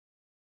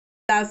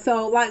Yeah,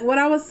 so like what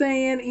I was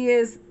saying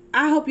is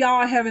I hope y'all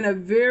are having a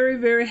very,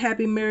 very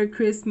happy Merry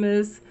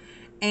Christmas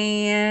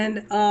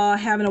and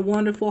having a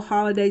wonderful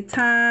holiday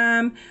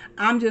time.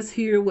 I'm just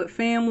here with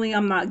family.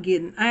 I'm not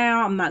getting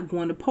out. I'm not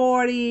going to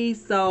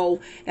parties. So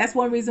that's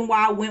one reason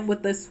why I went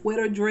with the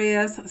sweater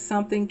dress,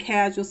 something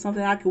casual,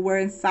 something I could wear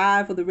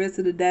inside for the rest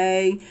of the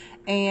day.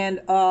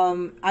 And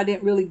I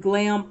didn't really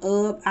glam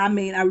up. I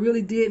mean, I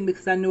really didn't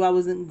because I knew I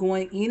wasn't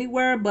going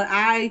anywhere, but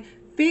I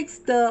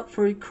fixed up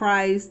for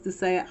Christ to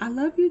say, I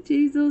love you,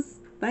 Jesus.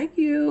 Thank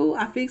you.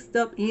 I fixed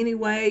up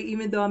anyway,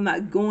 even though I'm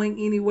not going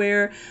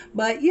anywhere.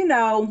 But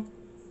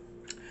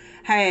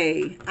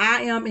hey,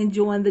 I am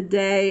enjoying the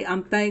day.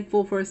 I'm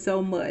thankful for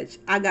so much.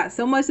 I got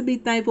so much to be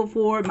thankful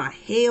for. My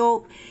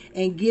health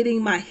and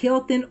getting my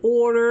health in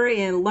order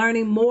and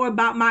learning more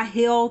about my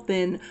health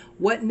and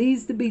what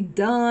needs to be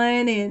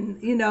done and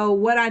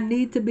what I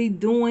need to be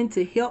doing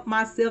to help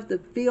myself to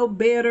feel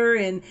better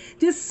and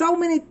just so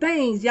many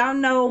things. Y'all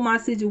know my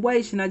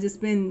situation. It's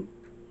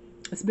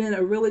been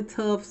a really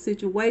tough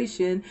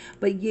situation,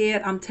 but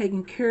yet I'm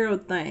taking care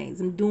of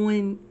things. I'm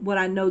doing what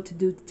I know to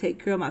do to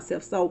take care of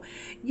myself. So,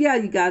 yeah,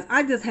 you guys,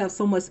 I just have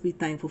so much to be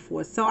thankful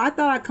for. So, I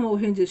thought I'd come over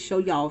here and just show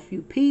y'all a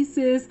few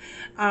pieces.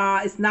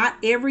 It's not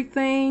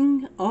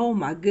everything. Oh,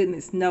 my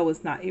goodness. No,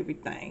 it's not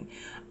everything.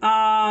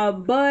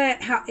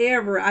 But,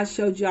 however, I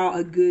showed y'all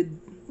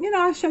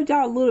I showed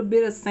y'all a little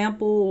bit of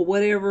sample or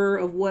whatever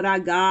of what I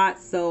got.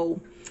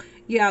 So,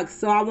 yeah,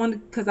 so I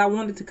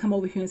wanted to come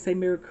over here and say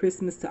Merry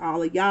Christmas to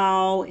all of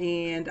y'all,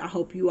 and I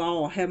hope you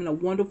all are having a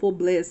wonderful,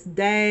 blessed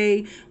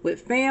day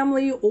with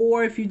family,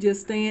 or if you're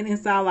just staying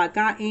inside like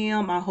I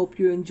am, I hope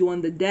you're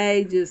enjoying the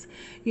day, just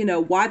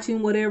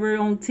watching whatever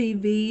on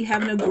TV,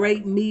 having a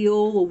great meal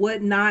or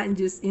whatnot, and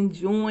just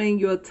enjoying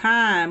your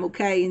time.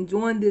 Okay,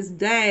 enjoying this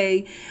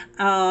day,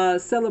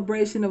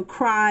 celebration of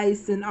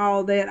Christ and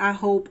all that. I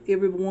hope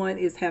everyone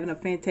is having a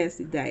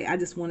fantastic day. I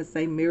just want to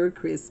say Merry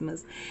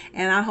Christmas,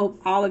 and I hope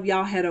all of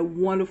y'all had a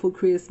wonderful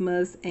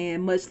Christmas,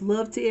 and much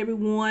love to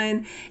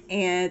everyone,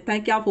 and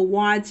thank y'all for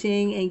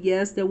watching. And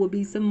yes, there will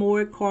be some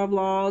more car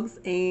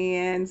vlogs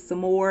and some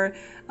more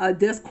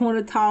desk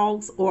corner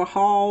talks or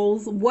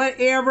hauls,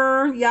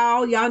 whatever.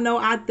 Y'all know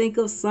I think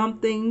of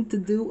something to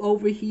do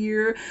over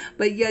here.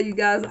 But yeah, you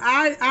guys,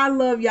 I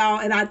love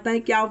y'all, and I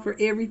thank y'all for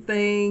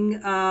everything,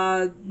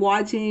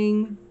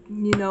 watching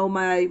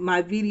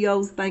my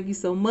videos. Thank you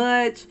so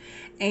much,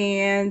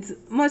 and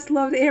much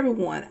love to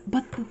everyone.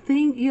 But the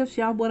thing is,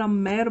 y'all, what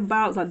I'm mad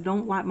about is I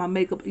don't like my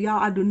makeup. Y'all,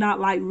 I do not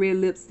like red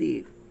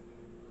lipstick.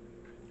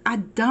 I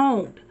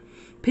don't.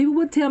 People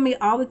would tell me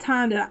all the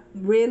time that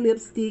red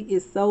lipstick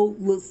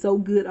looks so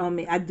good on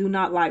me. I do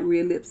not like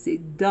red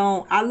lipstick.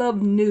 Don't. I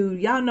love nude.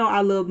 Y'all know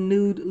I love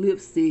nude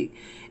lipstick.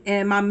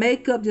 And my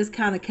makeup just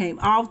kind of came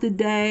off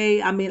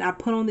today. I mean, I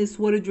put on this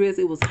sweater dress.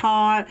 It was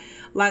hot.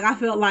 Like, I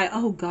felt like,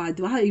 oh God,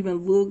 do I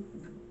even look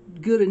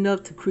good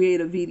enough to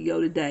create a video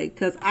today?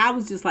 Because I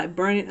was just like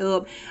burning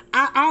up.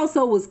 I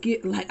also was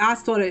I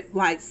started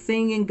like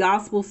singing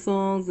gospel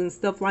songs and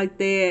stuff like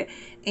that,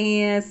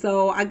 and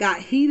so I got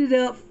heated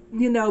up,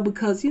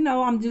 because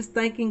I'm just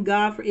thanking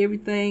God for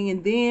everything.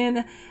 And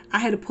then I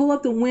had to pull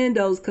up the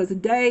windows because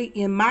today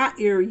in my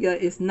area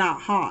it's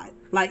not hot.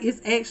 Like,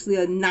 it's actually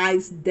a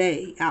nice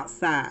day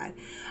outside.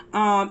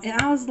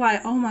 And I was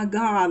like, oh my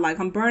God, like,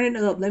 I'm burning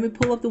up. Let me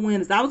pull up the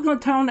windows. I was going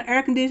to turn on the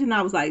air conditioner.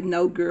 I was like,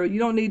 no, girl, you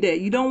don't need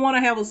that. You don't want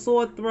to have a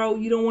sore throat.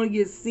 You don't want to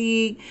get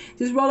sick.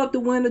 Just roll up the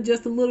window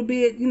just a little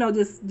bit,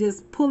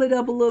 just pull it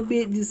up a little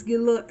bit, just get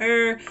a little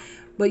air.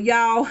 But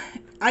y'all,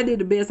 I did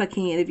the best I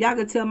can. If y'all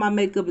could tell my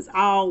makeup is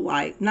all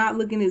like not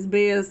looking its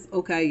best,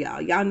 okay,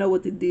 y'all know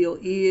what the deal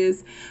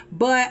is.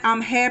 But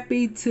I'm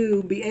happy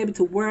to be able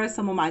to wear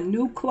some of my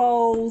new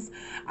clothes.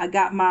 I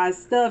got my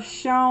stuff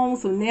shown,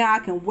 so now I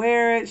can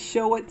wear it,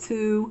 show it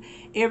to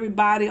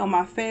everybody on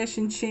my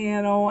fashion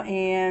channel.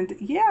 And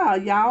yeah,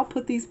 y'all,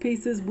 put these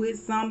pieces with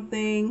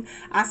something.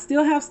 I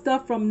still have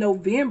stuff from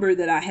November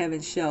that I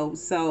haven't showed,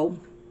 so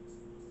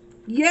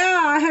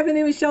yeah, I haven't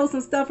even showed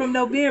some stuff from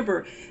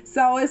November.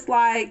 So it's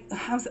like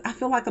I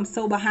feel like I'm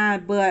so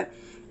behind, but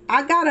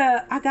I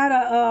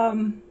gotta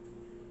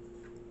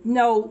you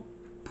know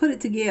put it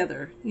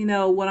together. You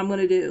know what I'm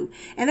gonna do,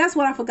 and that's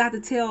what I forgot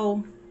to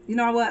tell. You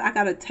know what? I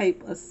gotta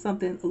tape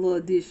something a little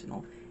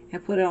additional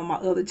and put it on my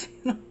other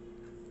channel.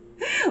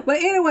 But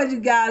anyways, you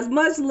guys,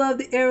 much love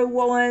to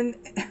everyone.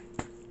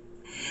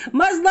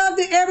 Much love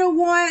to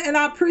everyone, and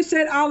I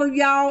appreciate all of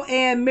y'all,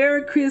 and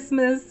Merry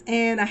Christmas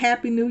and a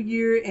Happy New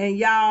Year. And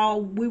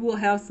y'all, we will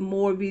have some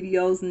more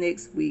videos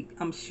next week,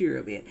 I'm sure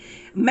of it.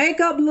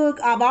 Makeup look,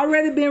 I've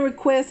already been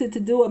requested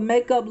to do a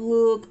makeup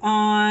look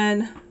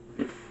on,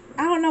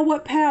 I don't know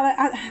what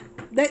palette,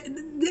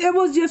 it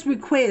was just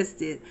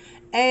requested,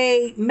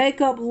 a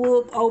makeup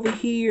look over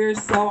here.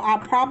 So I'll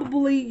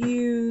probably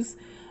use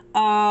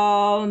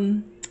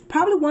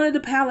probably one of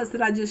the palettes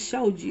that I just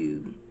showed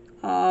you,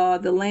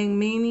 the Lang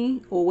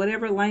Mini or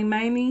whatever, Lang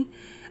Mani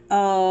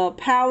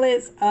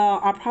palettes.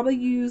 I'll probably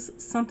use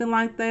something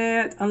like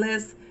that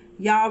unless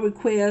y'all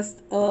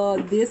request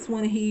this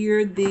one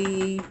here,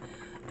 the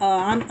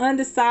I'm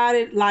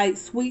undecided, like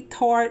sweet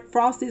tart,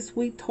 frosted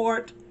sweet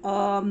tart,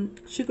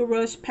 sugar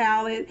rush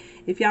palette.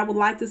 If y'all would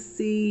like to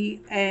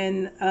see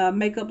an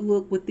makeup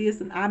look with this,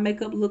 an eye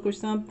makeup look or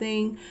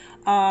something,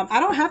 I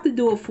don't have to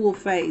do a full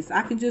face.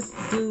 I can just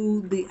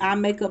do the eye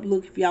makeup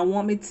look if y'all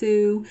want me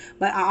to.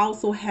 But I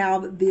also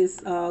have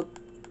this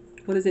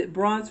what is it,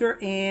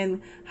 bronzer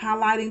and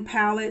highlighting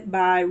palette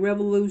by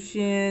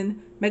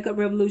Revolution, Makeup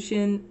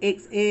Revolution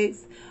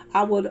XX.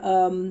 I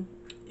would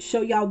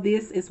show y'all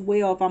this as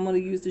well if I'm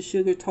going to use the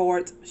Sugar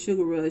Tart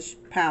Sugar Rush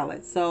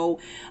palette. So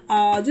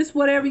just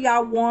whatever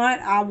y'all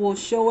want, I will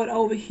show it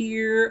over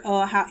here.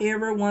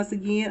 However, once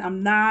again,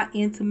 I'm not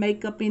into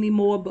makeup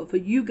anymore, but for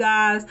you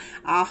guys,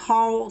 I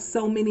haul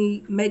so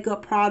many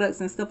makeup products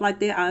and stuff like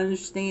that. I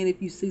understand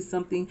if you see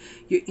something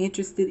you're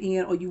interested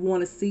in or you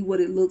want to see what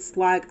it looks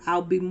like,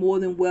 I'll be more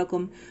than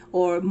welcome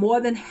or more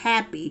than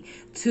happy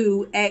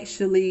to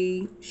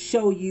actually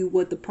show you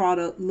what the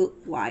product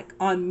looked like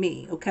on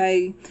me.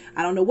 Okay,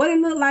 I don't know what it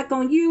looked like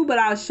on you, but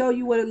I'll show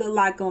you what it looked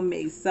like on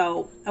me.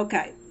 So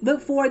okay,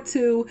 look forward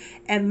to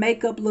a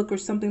makeup look or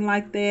something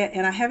like that.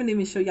 And I haven't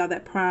even shown y'all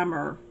that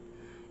primer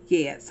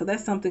yet, so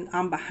that's something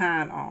I'm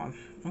behind on.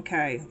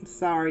 Okay, I'm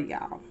sorry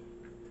y'all.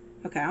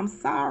 Okay, I'm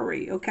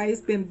sorry. Okay,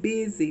 it's been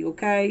busy.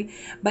 Okay,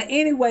 but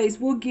anyways,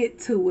 we'll get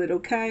to it.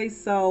 Okay,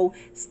 so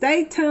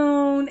stay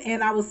tuned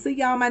and I will see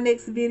y'all in my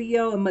next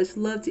video, and much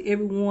love to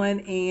everyone,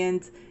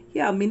 and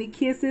yeah, many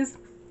kisses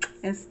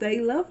and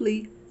stay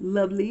lovely,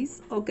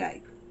 lovelies.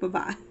 Okay, bye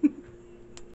bye.